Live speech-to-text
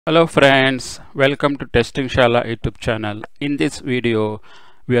Hello friends, welcome to Testing Shala YouTube channel. In this video,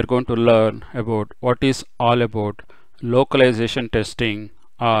 we are going to learn about what is all about localization testing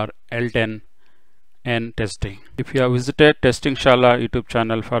or L10N testing. If you have visited Testing Shala YouTube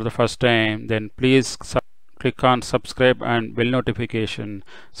channel for the first time, then please click on subscribe and bell notification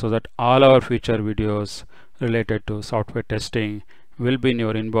so that all our future videos related to software testing will be in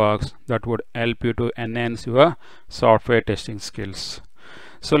your inbox. That would help you to enhance your software testing skills.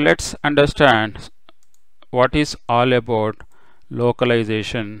 So let's understand what is all about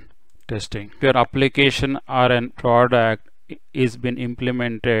localization testing. If your application or a product is been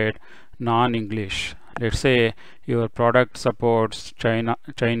implemented non-English, let's say your product supports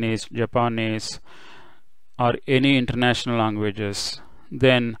Chinese, Japanese or any international languages,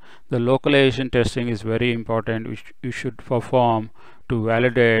 then the localization testing is very important, which you should perform to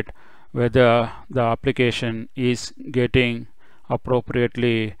validate whether the application is getting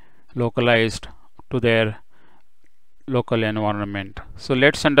appropriately localized to their local environment. So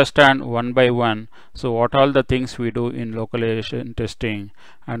let's understand one by one. So what are the things we do in localization testing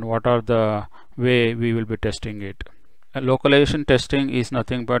and what are the way we will be testing it. Localization testing is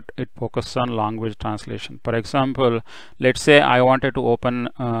nothing but it focuses on language translation. For example, let's say I wanted to open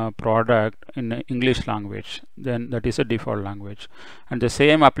a product in English language, then that is a default language, and the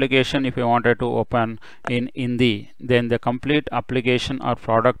same application if you wanted to open in Hindi, then the complete application or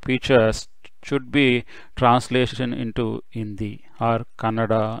product features should be translation into Hindi or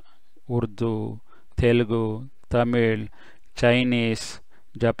Kannada, Urdu, Telugu, Tamil, Chinese,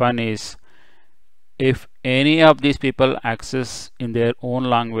 Japanese. If any of these people access in their own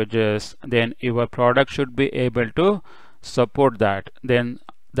languages, then your product should be able to support that. Then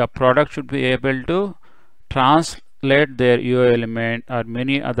the product should be able to translate their UI element or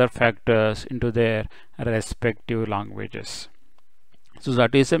many other factors into their respective languages. So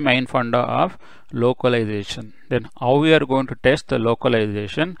that is the main funda of localization. Then how we are going to test the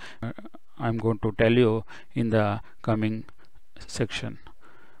localization, I'm going to tell you in the coming section.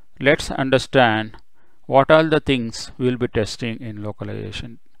 Let's understand what are the things we will be testing in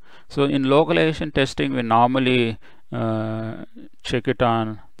localization. So in localization testing, we normally check it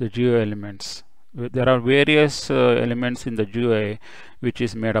on the GUI elements. There are various elements in the GUI which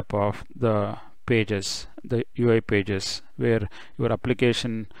is made up of the pages, the UI pages, where your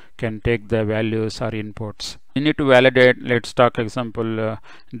application can take the values or inputs. You need to validate. Let's talk example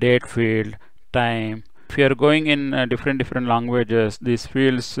date field, time. If you are going in different languages, these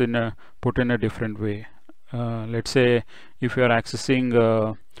fields put in a different way. Let's say if you are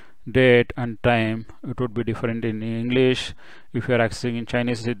accessing date and time, it would be different in English. If you are accessing in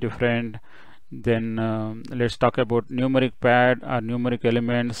Chinese, it's different. Then let's talk about numeric pad or numeric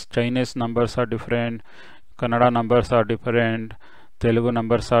elements. Chinese numbers are different, Kannada numbers are different, Telugu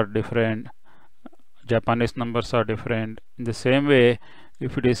numbers are different, Japanese numbers are different. In the same way,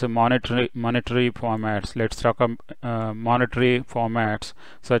 if it is a monetary formats, let's talk monetary formats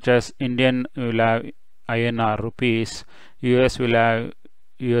such as Indian will have INR, rupees, US will have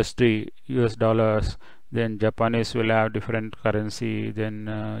USD, US dollars, then Japanese will have different currency,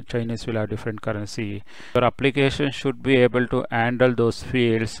 then Chinese will have different currency. Your application should be able to handle those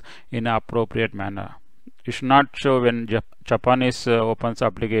fields in an appropriate manner. You should not show when Japanese opens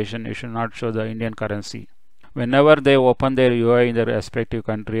application, you should not show the Indian currency. Whenever they open their UI in their respective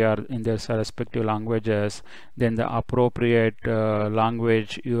country or in their respective languages, then the appropriate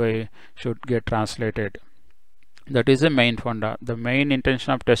language UI should get translated. That is the main funda. The main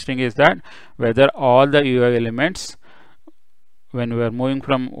intention of testing is that whether all the UI elements, when we are moving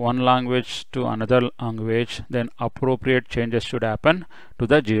from one language to another language, then appropriate changes should happen to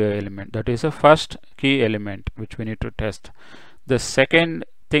the GUI element. That is the first key element which we need to test. The second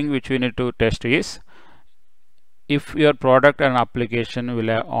thing which we need to test is if your product and application will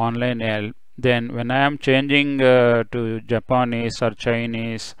have online help, then when I am changing to Japanese or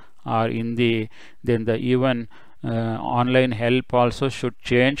Chinese or Hindi, then the even online help also should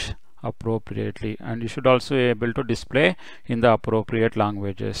change appropriately, and you should also be able to display in the appropriate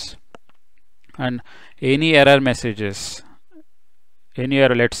languages. And any error messages, any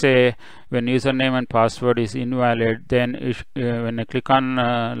error, let's say when username and password is invalid, then when I click on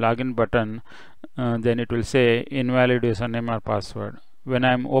login button, then it will say invalid username or password. When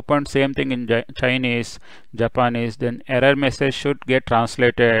I'm open same thing in Chinese, Japanese, then error message should get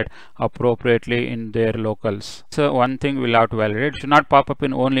translated appropriately in their locals. So one thing we'll have to validate, it should not pop up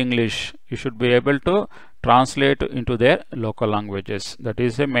in only English. You should be able to translate into their local languages. That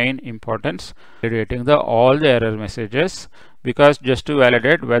is the main importance, validating all the error messages because just to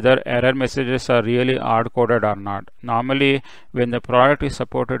validate whether error messages are really hard coded or not. Normally when the product is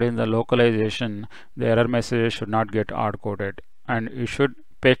supported in the localization, the error messages should not get hard coded, and you should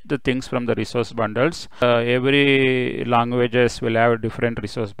fetch the things from the resource bundles. Every languages will have different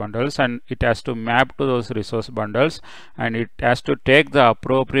resource bundles, and it has to map to those resource bundles, and it has to take the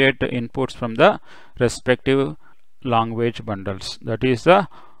appropriate inputs from the respective language bundles. That is the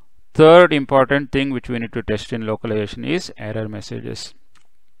third important thing which we need to test in localization is error messages.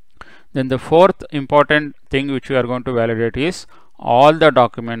 Then the fourth important thing which we are going to validate is all the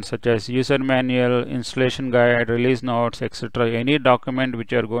documents such as user manual, installation guide, release notes, etc. Any document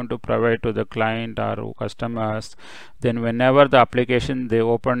which you are going to provide to the client or customers. Then whenever the application they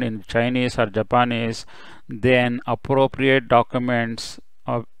open in Chinese or Japanese, then appropriate documents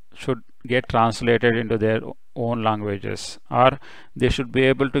should get translated into their own languages, or they should be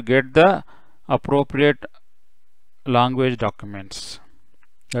able to get the appropriate language documents.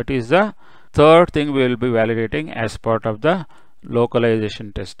 That is the third thing we will be validating as part of the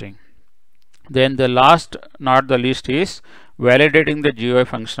localization testing. Then the last, not the least, is validating the GUI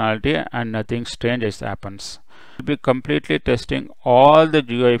functionality and nothing strange happens. We will be completely testing all the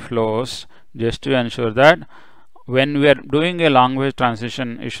GUI flows just to ensure that when we are doing a language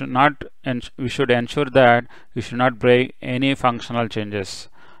transition, we should ensure that we should not break any functional changes.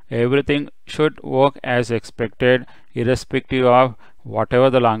 Everything should work as expected, irrespective of whatever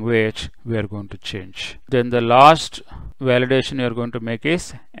the language we are going to change. Then the last validation you are going to make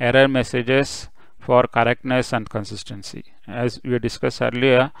is error messages for correctness and consistency. As we discussed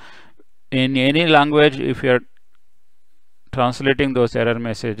earlier, in any language, if you are translating those error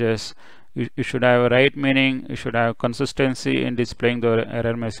messages, you should have a right meaning, you should have consistency in displaying the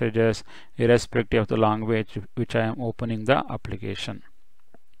error messages irrespective of the language which I am opening the application.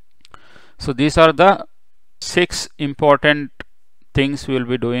 So these are the 6 important things we will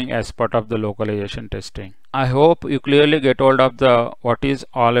be doing as part of the localization testing. I hope you clearly get hold of the what is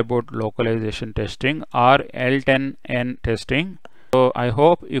all about localization testing or L10N testing. So I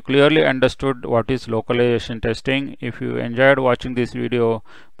hope you clearly understood what is localization testing. If you enjoyed watching this video,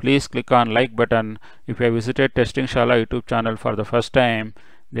 please click on like button. If you have visited Testing Shala YouTube channel for the first time,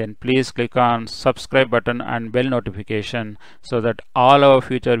 then please click on subscribe button and bell notification so that all our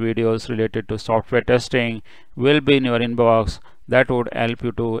future videos related to software testing will be in your inbox. That would help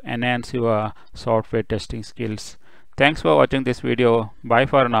you to enhance your software testing skills. Thanks for watching this video. Bye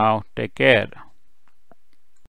for now. Take care.